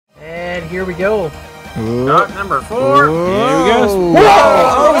here we go. Shot number 4. Here we go. Whoa!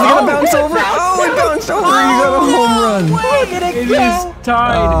 Oh, is it gonna bounce over? Oh, it bounced over. You got a home run. Look at it It go. is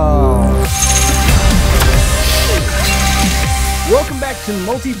tied. Oh. Welcome back to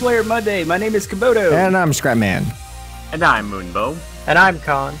Multiplayer Monday. My name is Komodo. And I'm ScrapMan. And I'm Moonbow. And I'm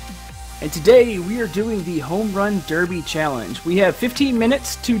Con. And today we are doing the Home Run Derby Challenge. We have 15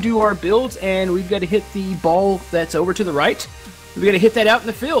 minutes to do our builds, and we've got to hit the ball that's over to the right. We've got to hit that out in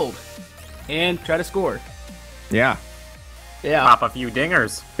the field and try to score. Yeah. Yeah. Pop a few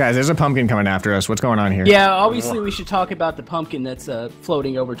dingers. Guys, there's a pumpkin coming after us. What's going on here? Yeah, obviously we should talk about the pumpkin that's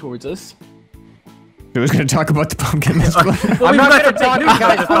floating over towards us. Who's going to talk about the pumpkin that's floating? I'm not going to talk,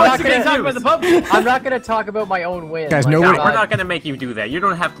 guys. I'm not going to talk about my own win. Guys, Like, nobody- No, we're not going to make you do that. You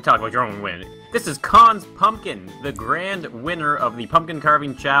don't have to talk about your own win. This is Con's pumpkin, the grand winner of the pumpkin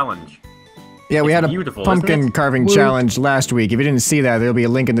carving challenge. Yeah, we It's had a beautiful, pumpkin isn't it? carving challenge last week. If you didn't see that, there'll be a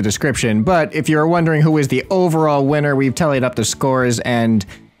link in the description. But if you're wondering who is the overall winner, we've tallied up the scores, and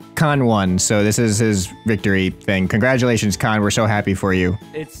Con won. So this is his victory thing. Congratulations, Con. We're so happy for you.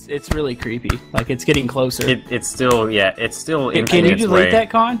 It's really creepy. Like, it's getting closer. It's still in Can you its delete way. that,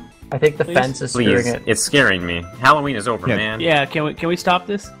 Con? I think the Please? fence is Please, screwing it. it's scaring me. Halloween is over, Yeah. man. Yeah, can we stop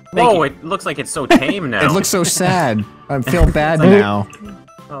this? Thank Whoa, you. it looks like it's so tame now. It looks so sad. I feel bad now.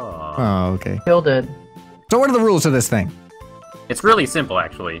 Aw. Oh, okay. Killed it. So what are the rules of this thing? It's really simple,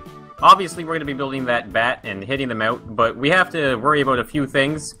 actually. Obviously, we're going to be building that bat and hitting them out, but we have to worry about a few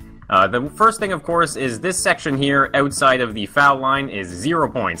things. The first thing, of course, is this section here outside of the foul line is 0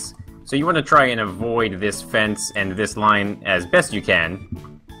 points. So you want to try and avoid this fence and this line as best you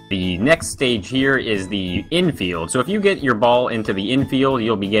can. The next stage here is the infield. So if you get your ball into the infield,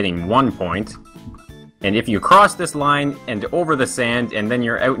 you'll be getting 1 point. And if you cross this line and over the sand and then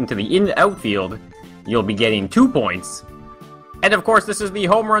you're out into the outfield, you'll be getting 2 points. And of course, this is the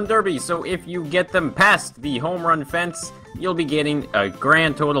home run derby, so if you get them past the home run fence, you'll be getting a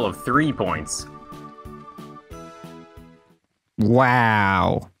grand total of 3 points.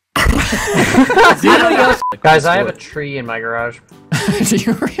 Wow. Guys, I have a tree in my garage.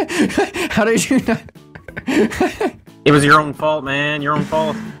 How did you not? It was your own fault, man. Your own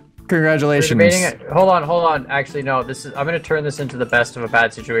fault. We're Congratulations. debating it. Hold on. Actually, no. I'm going to turn this into the best of a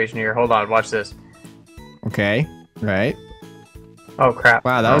bad situation here. Hold on. Watch this. Okay. Right. Oh, crap.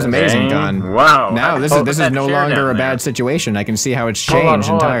 Wow, that was amazing, Don. Wow. Now this Put is that no chair longer down a there. bad situation. I can see how it's Hold on, changed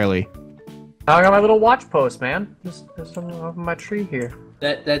hold on. entirely. I got my little watch post, man. There's some of my tree here.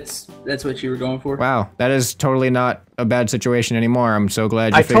 That's what you were going for? Wow, that is totally not a bad situation anymore. I'm so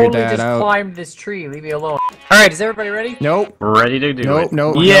glad you I figured totally that just out. climbed this tree. Leave me alone. All right, is everybody ready? Nope. Ready to do Nope. it.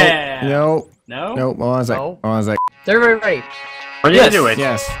 Nope. Yeah. Nope. No? Nope. Hold on a sec. No. Hold on a sec. Is everybody ready? Ready Yes. to do it.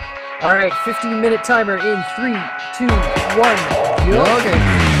 Yes. All right, 15-minute timer in 3, 2, 1, go. Okay.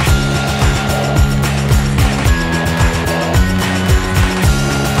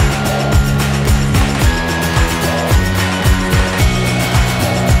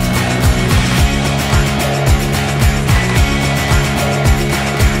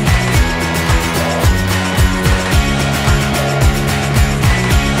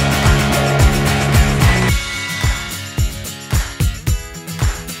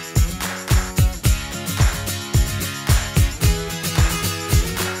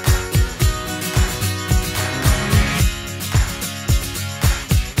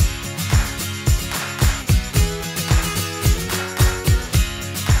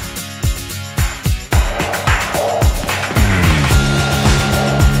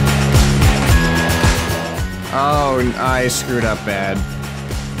 Oh, I screwed up bad.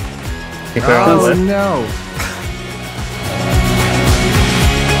 Oh no.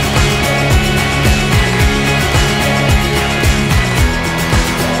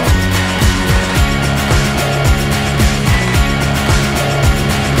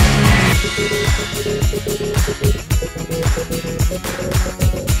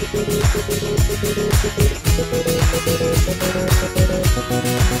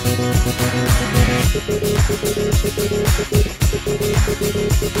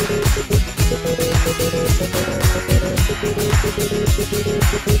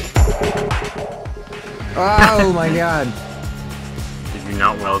 Oh my god. Did you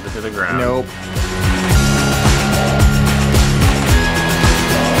not weld it to the ground? Nope.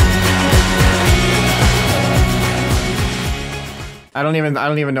 I don't even know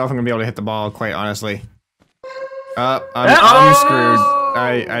if I'm gonna be able to hit the ball, quite honestly. I'm screwed.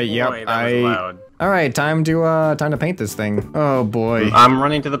 Yep. Boy, that was loud. All right, time to paint this thing. Oh boy. I'm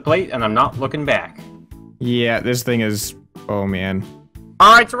running to the plate and I'm not looking back. Yeah, this thing is. Oh man.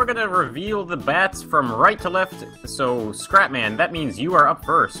 Alright, so we're gonna reveal the bats from right to left. So, ScrapMan, that means you are up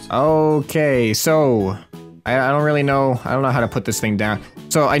first. Okay, so I don't really know. I don't know how to put this thing down.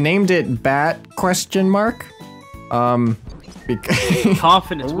 So I named it Bat ?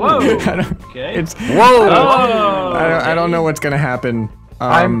 Confidence. Whoa. Okay. It's Whoa! Oh, I don't know what's gonna happen.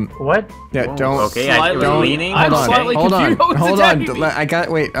 What? Yeah, don't. Okay, I was don't. leaning. I'm Hold on, slightly hold on, confused. hold What's on. attacking me? I got.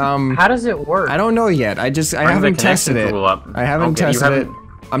 Wait. How does it work? I don't know yet. I haven't tested it. I haven't tested it.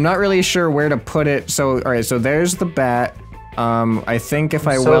 I'm not really sure where to put it. So, all right. So there's the bat. I think if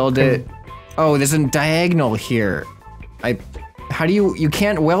I weld it. Oh, there's a diagonal here. How do you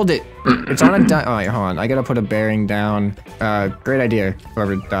can't weld it. It's on a oh, wait, hold on. I gotta put a bearing down. Great idea.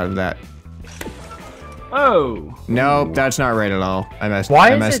 Whoever thought of that. Oh. Nope, that's not right at all. I messed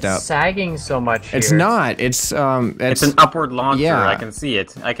Why up. is it sagging so much here? It's not. It's an upward launcher. Yeah. I can see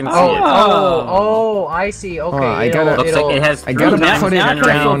it. I can see it. Oh, I see. Okay, I gotta- Looks like it has I gotta three put it Now I magnets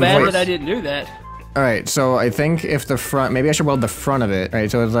kind of feel down. bad Wait. that I didn't do that. all right. So I think if the front, maybe I should weld the front of it. All right.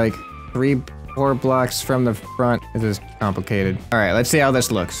 So it's like 4 blocks from the front. This is complicated. All right. Let's see how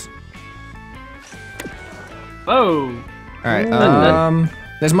this looks. Oh. All right.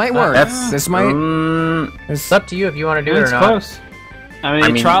 This might work. This might. It's up to you if you want to do it or It's not. close. I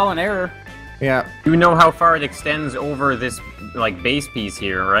mean, trial and error. Yeah. You know how far it extends over this, like, base piece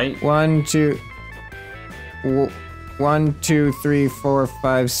here, right? 1, 2, 1, 2, 3, 4,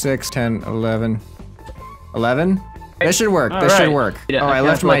 5, 6, 10, 11. 11? This should work. This should Alright. work. Yeah, Oh, I I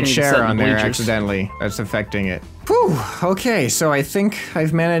left feel my like I need to set chair the on there bleachers. accidentally. That's affecting it. Whew. Okay, so I think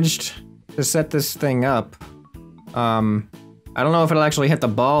I've managed to set this thing up. I don't know if it'll actually hit the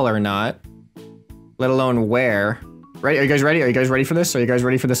ball or not, let alone where. Right? Are you guys ready? Are you guys ready for this? Are you guys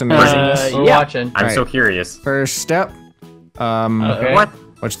ready for this amazingness? We're Yeah. watching. I'm so Alright. curious. First step. Okay. What?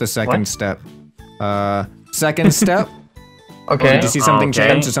 What's the second What? step? Second step. Okay. Did you see something Okay.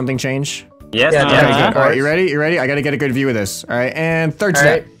 change? Did something change? Yes, Yeah, Okay, yes. yeah. good. All right, you ready? You ready? I gotta get a good view of this. All right, and third All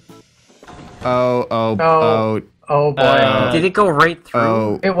step. right. Oh. Oh boy. Did it go right through?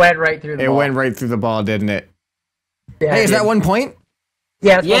 Oh. It went right through the It ball. went right through the ball, didn't it? Yeah, Hey, it is did. that 1 point?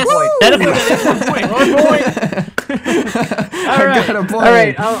 Yeah, it's Yes. 1 point. Definitely got 1 point. I got a point. All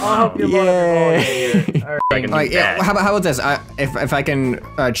right, I'll help you load your ball here. All I right. can do Like, yeah, that. how about this? If I can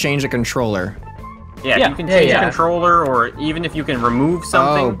change a controller. Yeah, Yeah. you can Yeah, change yeah. the controller, or even if you can remove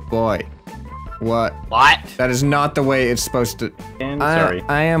something. Oh boy, what? What? That is not the way it's supposed to. Sorry.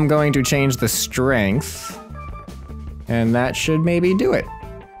 I am going to change the strength, and that should maybe do it.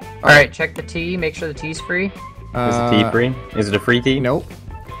 All right, check the T. Make sure the T's free. Is the T free? Is it a free T? Nope.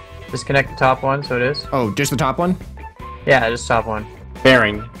 Disconnect the top one, so it is. Oh, just the top one? Yeah, just top one.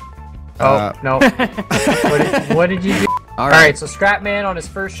 Bearing. Oh no. What did you do? All All right, so ScrapMan on his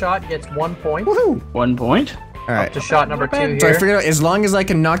first shot gets 1 point. Woohoo! 1 point. All right. To shot number 2 So I here. figured out as long as I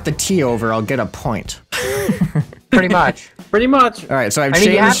can knock the T over, I'll get a point. Pretty much. Pretty much. All right, so I've I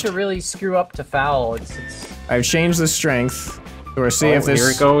mean, you have changed. to really screw up to foul. It's I've changed the strength. So we'll see if this.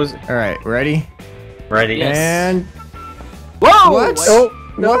 Here it goes. All right, ready? Ready. Yes. And Whoa! what? oh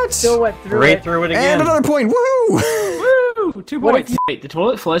no, What? still went through Right it. through it And again. another point! Woohoo! Woo! 2 What points. Wait, the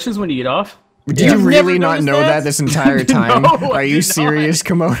toilet flushes when you get off? Did Yeah. you You've really never not noticed know that? that this entire time? No, I Are you did serious,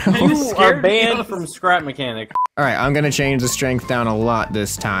 Komodo? You You are scared me banned off. from Scrap Mechanic. All right, I'm gonna change the strength down a lot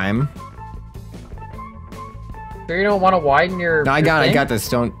this time. Sure you don't want to widen your. No, I your got thing? this.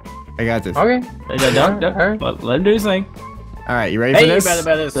 Don't. I got this. Okay. Don't. Let him do his thing. All right, you ready for Hey, this?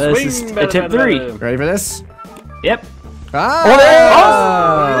 better, This swing, is better, attempt better, 3. better. Ready for this? Yep.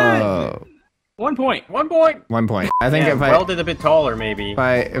 Oh! 1 point. 1 point. 1 point. I think Yeah, if I weld it a bit taller, maybe. if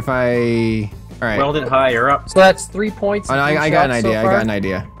I all right. Weld it higher up. So that's 3 points. Oh, no, in I three got an shots idea. so I far? got an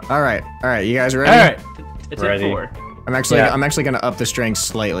idea. All right. You guys ready? All right. Attempt Ready. 4. I'm actually Yeah. I'm actually gonna up the strength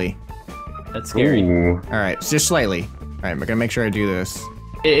slightly. That's scary. Ooh. All right, just slightly. All right, I'm gonna make sure I do this.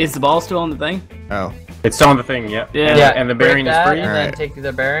 Is the ball still on the thing? Oh. It's on the thing, yeah. Yeah. Yeah, And the break bearing is that free. and then Alright. take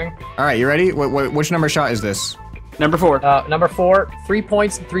the bearing. All right, you ready? Which number shot is this? Number 4. Number 4, 3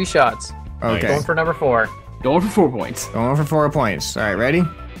 points and 3 shots. Okay. Going for number 4. Going for 4 points. Going for 4 points. All right, ready?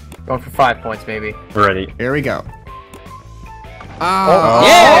 Going for 5 points, maybe. Ready. Here we go. Oh,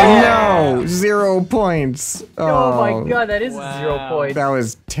 yeah! No! 0 points. Oh, my god, that is Wow. 0 points. That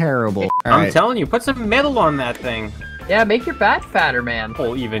was terrible. All I'm right. telling you, put some metal on that thing. Yeah, make your bat fatter, man.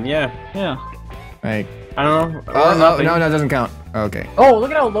 Oh, even, yeah. Yeah. Like, I don't know. oh, Or nothing. no, that doesn't count. Okay. Oh, look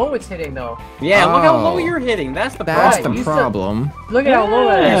at how low it's hitting, though. Yeah, look how low Oh. you're hitting. That's the That's problem. the you said- problem. Look at how low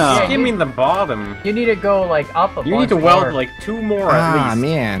that is. Yeah. Just give me the bottom. You need to go, like, up a You need to bunch weld more. like 2 more at Ah, least.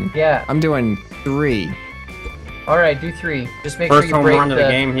 man. Yeah. I'm doing 3. All right, do 3. Just make First sure you home break run of the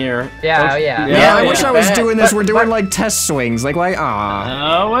game here. Yeah, yeah. Yeah, I wish I was bet. doing this. We're doing But- like test swings. Like, why?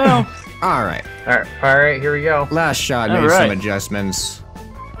 Ah. Oh well. All right. All right, here we go. Last shot All made some right. adjustments.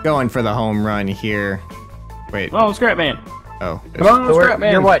 Going for the home run here. Wait. Oh, ScrapMan. Oh. Come on, So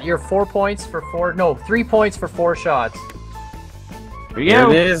ScrapMan. you're what? You're 4 points for 4. No, 3 points for 4 shots. Here we Here go.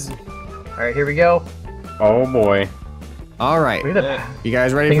 it is. All right, here we go. Oh boy. All right. Look at that. You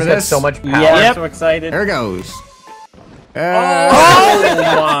guys ready Thing's for got this? so much power. Yeah, I'm Yep. so excited. There it goes. Oh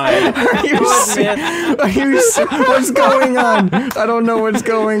my. Are you Are you what's going on? I don't know what's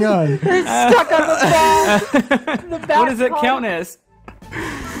going on. Stuck on the ball. The bat What does it caught count as?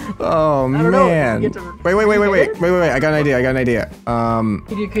 Oh don't know. man. You get to- Wait. I got an idea. Can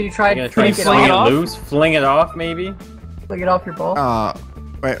you try Gonna and try flick and it fling it off? loose, fling it off, maybe. Flick it off your ball.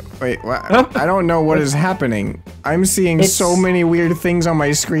 Wait, what? I don't know what is happening. I'm seeing It's- so many weird things on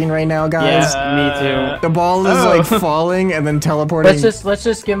my screen right now, guys. Me too. The ball is like falling and then teleporting. Let's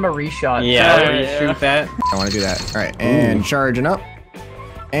just give him a reshot. Yeah, Yeah. you shoot that. I want to do that. All right, and charging up,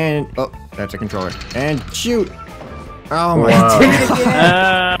 and oh, that's a controller. And shoot. Oh my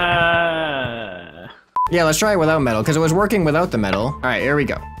Wow. Uh, Yeah, let's try it without metal because it was working without the metal. All right, here we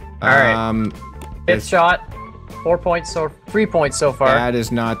go. All right. 5th shot. 4 points, so 3 points so far. That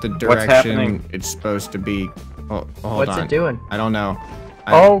is not the direction happening? it's supposed to be. Oh, hold What's on. it doing? I don't know.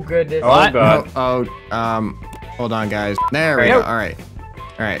 Oh goodness. Oh god. Hold on, guys. There we Right. go. All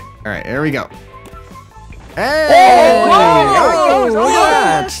right. Here we go. Hey! Oh, look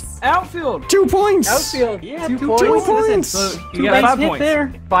at that! outfield. 2 points. Outfield. Yeah, 2 2 points. 2 points. So you Two got base 5 hit points.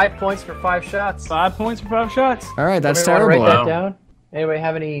 there. 5 points for 5 shots. 5 points for 5 shots. All right, that's Anybody wanna terrible. Write that down. Anybody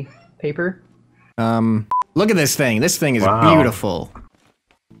have any paper? Look at this thing. This thing is Wow. beautiful.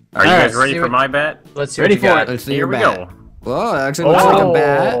 Are you All right, guys ready see for what- my bet? Let's see Ready what you for got. Let's see Here your we bat. go. Whoa, that actually looks like a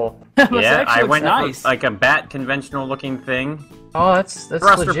bat. This Yeah, actually I looks went nice. for like a bat conventional looking thing. Oh, that's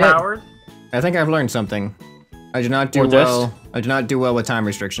Thruster legit. powered. I think I've learned something. I do not do Or well. dust. I do not do well with time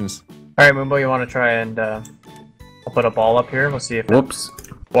restrictions. All right, Moonbo, you want to try and I'll put a ball up here. We'll see if Whoops.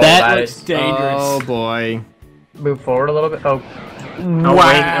 well, that looks is- dangerous. Oh boy. move forward a little bit. Oh, Oh Wow.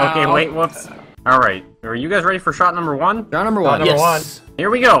 wait. Okay, wait. Whoops. All right. Are you guys ready for shot number 1? Shot number shot one. number Yes. Here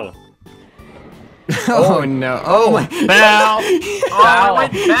we go. Oh no. Oh my. Foul. Oh, I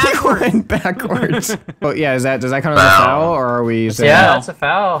went He backwards. went backwards. Oh yeah, does that count as a Foul. foul or are we saying? yeah, that's a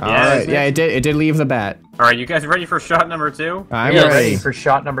foul. All Yeah, right. Yeah, it did leave the bat. All right, you guys ready for shot number 2? I'm We're ready. ready for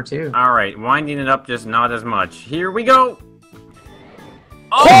shot number 2. All right, winding it up, just not as much. Here we go.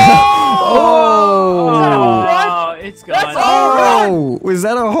 Oh, it's gone. Oh, was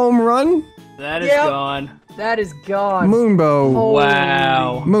that a home run? That is Yep. gone. That is gone. Moonbow. Holy-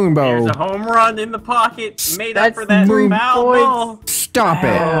 Wow. There's Moonbow. a home run in the pocket, made up That's for that 3 foul points. ball. Stop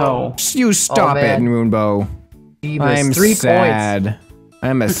Wow. it. You stop it, man. Moonbow. Jeebus, I'm 3 points. sad.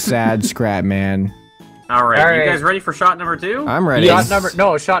 I'm a sad scrap man. All right, All you right. guys ready for shot number 2? I'm ready. Shot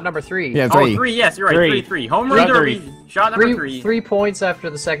number 3. Yeah, Oh, 3. 3, yes, you're right. Three. 3. Home run Shot derby. Shot number 3. 3 points after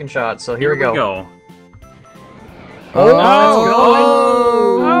the second shot. So here we go. Oh,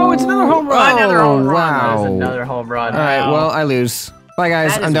 Oh, it's another home run. Another home run. Wow. There's another home run. All right, well, I lose. Bye,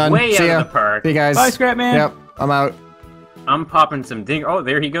 guys. That I'm is done. way See out ya. of the park. See you guys. Bye, ScrapMan. Yep, I'm out. I'm popping some ding. Oh,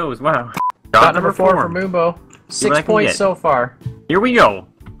 there he goes. Wow. Shot number 4 for Moonbo. what I 6 can points get. so far. Here we go.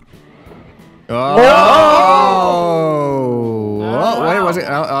 Oh! Oh, wait, was it?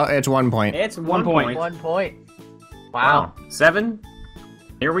 Oh, it's 1 point. It's 1 1 point. point. 1 point. Wow. 7.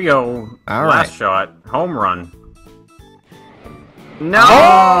 Here we go. All Last right. shot. Home run. No!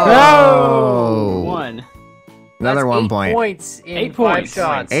 Oh! 1. Another That's 1 8 point. points in 8 5 points.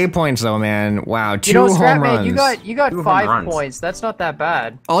 shots. 8 points though, man. Wow, 2 You know, home ScrapMan, runs. you got 2 home 5 runs. points. That's not that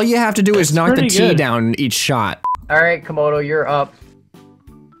bad. All you have to do is knock the pretty tee good. down each shot. All right, Komodo, you're up.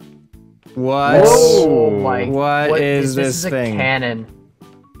 What? Oh my! What is this? this Is a thing? cannon.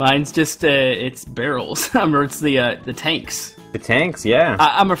 Mine's just it's barrels. Or it's the tanks. The tanks, yeah.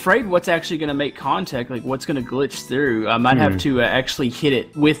 I'm afraid what's actually going to make contact, like what's going to glitch through. I might have to actually hit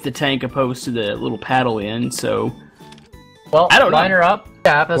it with the tank opposed to the little paddle end. So Well, I don't know. line her up.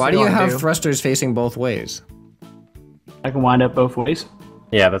 Yeah, that's Why what do you wanna have do. thrusters facing both ways? I can wind up both ways.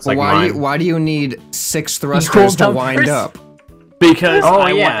 Yeah, that's like why mine. do you need 6 thrusters to wind numbers. up? Because Oh,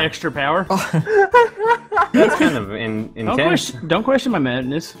 I yeah. want extra power. That's kind of Don't intense. question my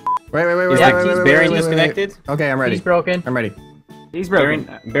madness. Wait. Is the bearing disconnected? Okay, I'm ready. He's broken. I'm ready. He's broken.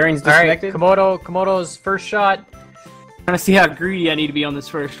 Bearing's All right, disconnected? Komodo's first shot. Trying to see how greedy I need to be on this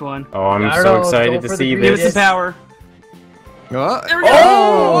first one. Oh, I'm I don't so know, excited go to for the see green. Give this. it some power. Oh, There we go.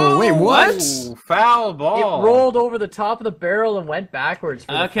 oh wait, what? Oof. foul ball. It rolled over the top of the barrel and went backwards.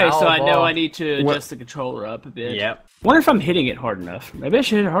 For the Okay, foul so I know ball. I need to adjust the controller up a bit. Yep. Wonder if I'm hitting it hard enough. Maybe I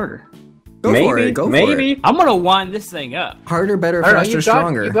should hit it harder. Go for it. Go for it. I'm gonna wind this thing up. Harder, better, I don't know, faster,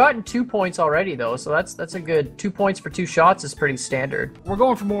 stronger. You've gotten 2 points already, though, so that's a good 2 points for 2 shots is pretty standard. We're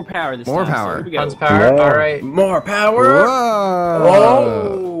going for more power this More time. power. So here we go. Tons of power. All right. More power.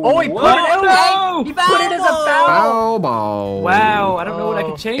 Whoa! Oh, he put it out. no! He put it as a foul. Foul ball. Wow, I don't know what I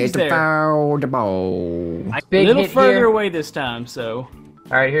can change It's a there. foul ball. A Big little hit further here. away this time, so.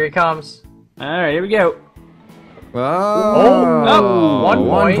 All right, here he comes. All right, here we go. Oh,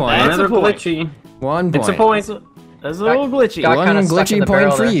 1 point. That's Another a point. glitchy. 1 point. It's a point. That's a little glitchy. got One kinda stuck in glitchy the point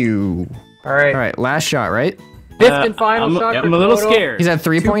barrel for there. you. All right. All right, last shot, right? Fifth and final shot. I'm for a little Komodo. scared. He's at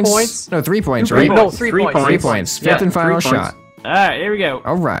 3 2 points? points? No, 3 points, Three, right? no, 3 3 points. 3 points. Fifth Yeah, and final 3 points. shot. All right, here we go.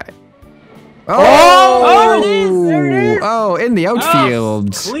 All right. Oh, there it is, there it is. Oh, in the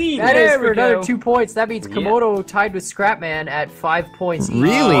outfield. Clean. That There is we for another go. 2 points. That means Komodo tied with ScrapMan at 5 points each.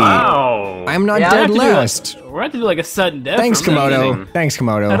 Really? Wow. I'm not Yeah, I dead have to do last. We're going to do like a sudden death. Thanks, or something. Komodo. Thanks, I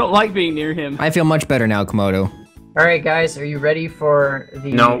Komodo. don't like being near him. I feel much better now, Komodo. All right, guys, are you ready for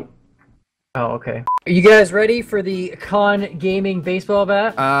the... No. Oh, okay. Are you guys ready for the Con Gaming baseball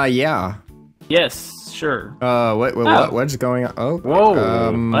bat? Yeah. Yes, sure. What's going on? Oh. Whoa.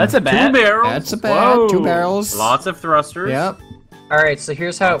 Well, that's a Two bat. barrels. That's a bat. Whoa. 2 barrels. Lots of thrusters. Yep. All right, so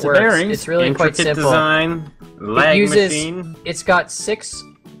here's how Lots it of works. bearings. It's really quite Intricate simple. design. Lag uses- machine. It's got 6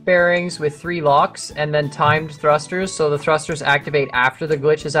 bearings with 3 locks and then timed thrusters, so the thrusters activate after the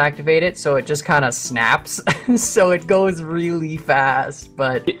glitch is activated, so it just kind of snaps. So it goes really fast,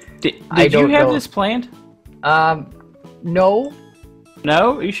 but Did I you don't have know. this planned? no.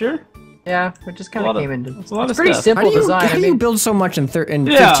 No? Are you sure? Yeah, it just kind A lot of of- came into. that's a lot It's of pretty stuff. simple design. How I do you mean, build so much in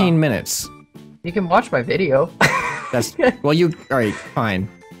Yeah. 15 minutes? you can watch my video. That's well, you. All right, fine.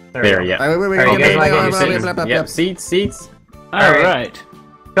 There, yeah. All right, wait, All right, you guys wanna get your Seats. Yep, seats. All right. right.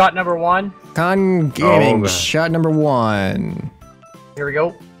 Shot number 1. Con Gaming, Oh. shot number 1. Here we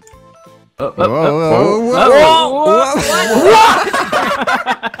go. Up, Whoa, up, up. whoa,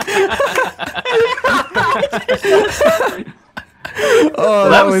 Oh,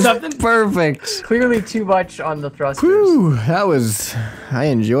 that was was something. perfect. Clearly too much on the thrusters. Whew, that was. I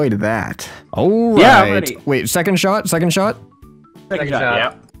enjoyed that. All right. Yeah, I'm ready. Wait, second shot. Second shot. Yep.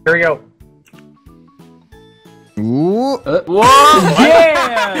 Here we go. Ooh. Whoa!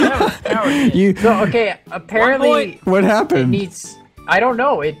 Yeah! That was power. You. So, okay, apparently What it happened? needs... I don't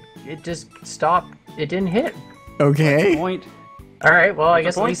know. It just stopped. It didn't hit. Okay. Point. All right, well, I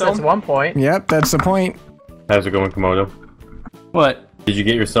That's guess a at point, least that's though. 1 point. Yep, that's the point. How's it going, Komodo? What? Did you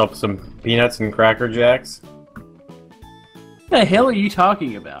get yourself some peanuts and Cracker Jacks? What the hell are you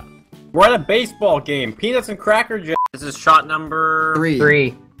talking about? We're at a baseball game. Peanuts and Cracker Jacks. This is shot number 3.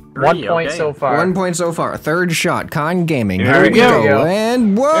 3. 1 point okay. so far. 1 point so far. Third shot. Con Gaming. Here Here we we go. go.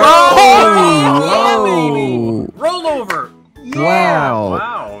 And whoa! Oh, Whoa! Roll over. Wow.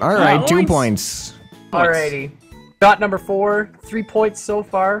 Wow. All right, 2 Points. points. Alrighty. Shot number 4. 3 points so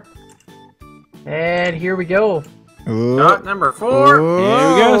far. And here we go. Ooh. Shot number 4. Here we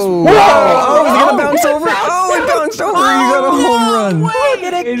go. Whoa! Oh, is it gonna bounce over? Oh, it bounced over. You got a home run. Look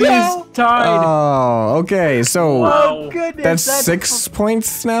at It it is go! tied. Oh, okay. So Wow. Goodness, that's 6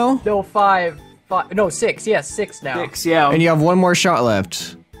 points now, No, 5. No, 6. Yes, 6 now. 6, yeah. and you have 1 more shot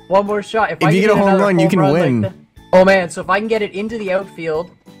left. 1 more shot. If you get a home another run, you can like win. that- oh man, so if I can get it into the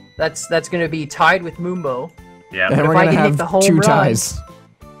outfield, that's gonna be tied with Mumbo. Yeah. And we're I gonna can hit have the home 2 run. ties.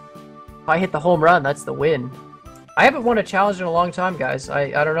 If I hit the home run, that's the win. I haven't won a challenge in a long time, guys. I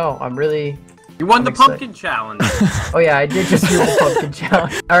don't know. I'm really... You won the excited. pumpkin challenge. Oh yeah, I did just do the pumpkin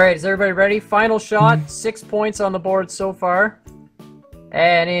challenge. Alright, is everybody ready? Final shot. 6 points on the board so far.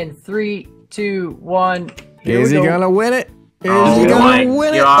 And in 3, 2, 1... here Is we he go. gonna win it? Is Oh he my gonna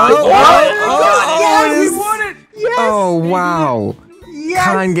win it? God. Oh, Yes, it we is- won it. Oh, wow. Yes!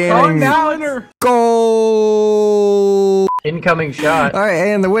 Con Gaming. Winner! Goal! Incoming shot. All right,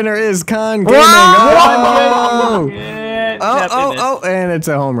 and the winner is Con Gaming. Yeah, tapped in this. And it's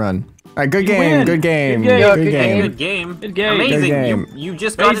a home run. All right, good game, win. good game, Good game. Yeah, good good game, Good game. Good game. Amazing. Good game. You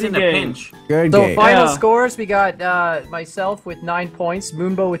just got it Amazing in a game. pinch. good So game. final Yeah. scores, we got myself with 9 points,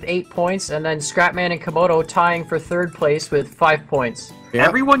 Moonbo with 8 points, and then ScrapMan and Komodo tying for 3rd place with 5 points. Yep.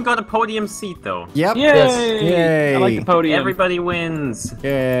 Everyone got a podium seat, though. Yep. Yay! Yay. I like the podium. Everybody wins.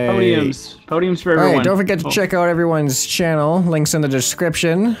 Yay. Podiums for All everyone. right, don't forget to check out everyone's channel. Links in the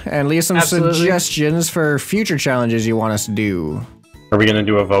description, and leave some Absolutely. suggestions for future challenges you want us to do. Are we gonna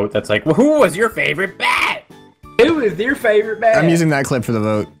do a vote that's like, well, who was your favorite bat? Who is your favorite band? I'm using that clip for the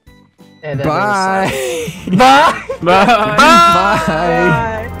vote. And then Bye. Bye! Bye. Bye.